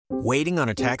Waiting on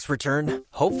a tax return?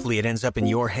 Hopefully it ends up in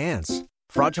your hands.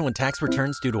 Fraudulent tax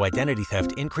returns due to identity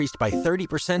theft increased by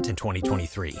 30% in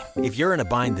 2023. If you're in a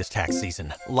bind this tax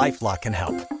season, LifeLock can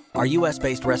help. Our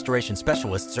U.S.-based restoration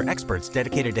specialists are experts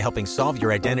dedicated to helping solve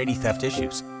your identity theft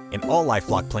issues. And all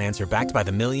LifeLock plans are backed by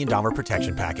the $1 Million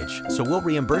Protection Package. So we'll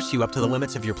reimburse you up to the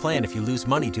limits of your plan if you lose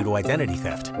money due to identity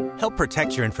theft. Help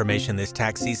protect your information this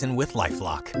tax season with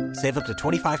LifeLock. Save up to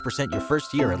 25% your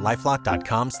first year at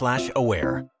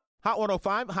LifeLock.com/aware. Hot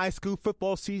 105, high school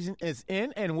football season is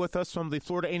in, and with us from the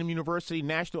Florida A&M University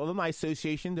National Alumni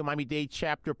Association, the Miami Dade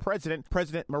Chapter President,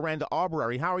 President Miranda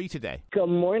Albury. How are you today? Good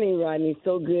morning, Rodney.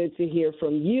 So good to hear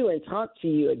from you and talk to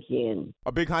you again.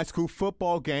 A big high school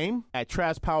football game at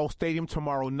Traz Powell Stadium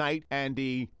tomorrow night, and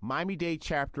the Miami Dade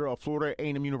Chapter of Florida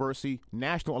A&M University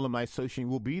National Alumni Association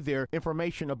will be there.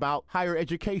 Information about higher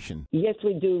education. Yes,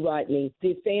 we do, Rodney.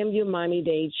 The FAMU Miami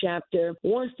Dade Chapter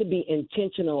wants to be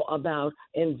intentional about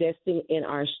investing in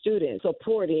our students,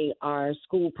 supporting our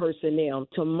school personnel.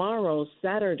 Tomorrow,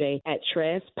 Saturday, at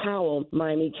Traz Powell,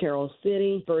 Miami Carroll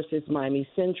City versus Miami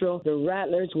Central, the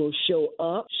Rattlers will show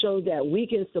up, show that we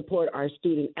can support our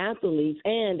student athletes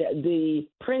and the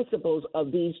principals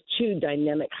of these two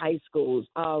dynamic high schools.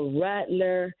 Our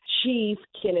Rattler Chief,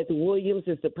 Kenneth Williams,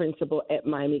 is the principal at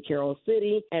Miami Carroll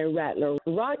City, and Rattler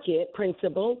Rocket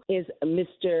principal is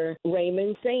Mr.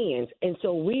 Raymond Sands. And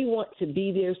so we want to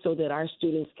be there so that our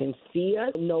students can see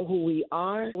us, know who we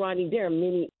are. Ronnie, there are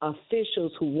many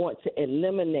officials who want to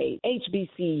eliminate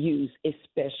HBCUs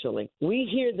especially. We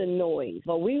hear the noise,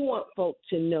 but we want folks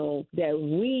to know that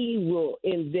we will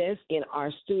invest in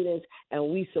our students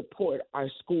and we support our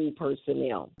school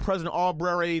personnel. President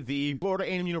Albury, the Florida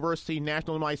A&M University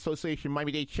National Alumni Association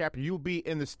Miami-Dade Chapter, you'll be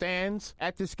in the stands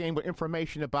at this game with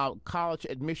information about college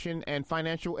admission and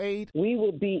financial aid. We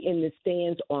will be in the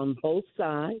stands on both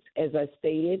sides. As I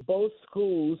stated, both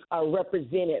schools are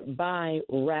represented by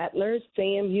Rattlers.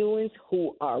 FAMUans,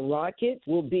 who are Rockets,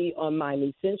 will be on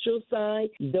Miami Central side.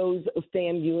 Those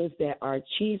FAMUans that are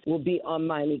Chiefs will be on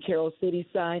Miami Carroll City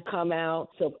side. Come out,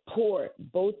 support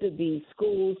both of these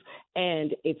schools.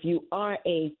 And if you are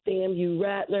a FAMU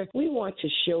Rattler, we want to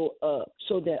show up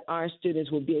so that our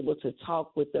students will be able to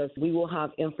talk with us. We will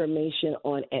have information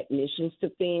on admissions to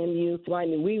FAMU.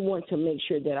 We want to make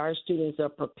sure that our students are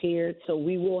prepared, so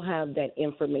we will have that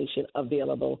information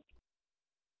available.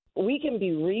 We can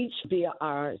be reached via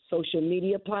our social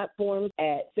media platforms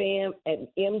at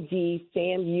MD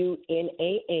FAMU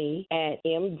NAA, at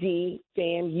MD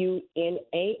FAMU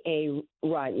NAA,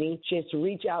 Rodney. Just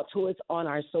reach out to us on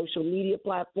our social media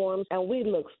platforms, and we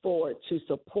look forward to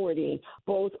supporting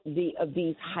both of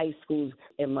these high schools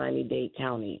in Miami-Dade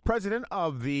County. President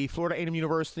of the Florida A&M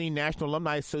University National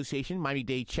Alumni Association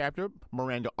Miami-Dade Chapter,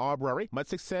 Miranda Albury, much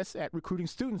success at recruiting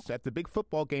students at the big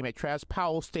football game at Traz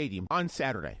Powell Stadium on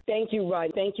Saturday. Thank you,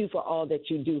 Rod. Thank you for all that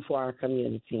you do for our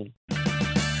community.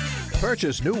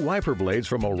 Purchase new wiper blades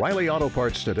from O'Reilly Auto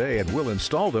Parts today and we'll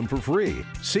install them for free.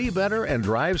 See better and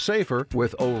drive safer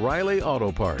with O'Reilly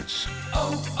Auto Parts.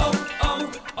 Oh, oh,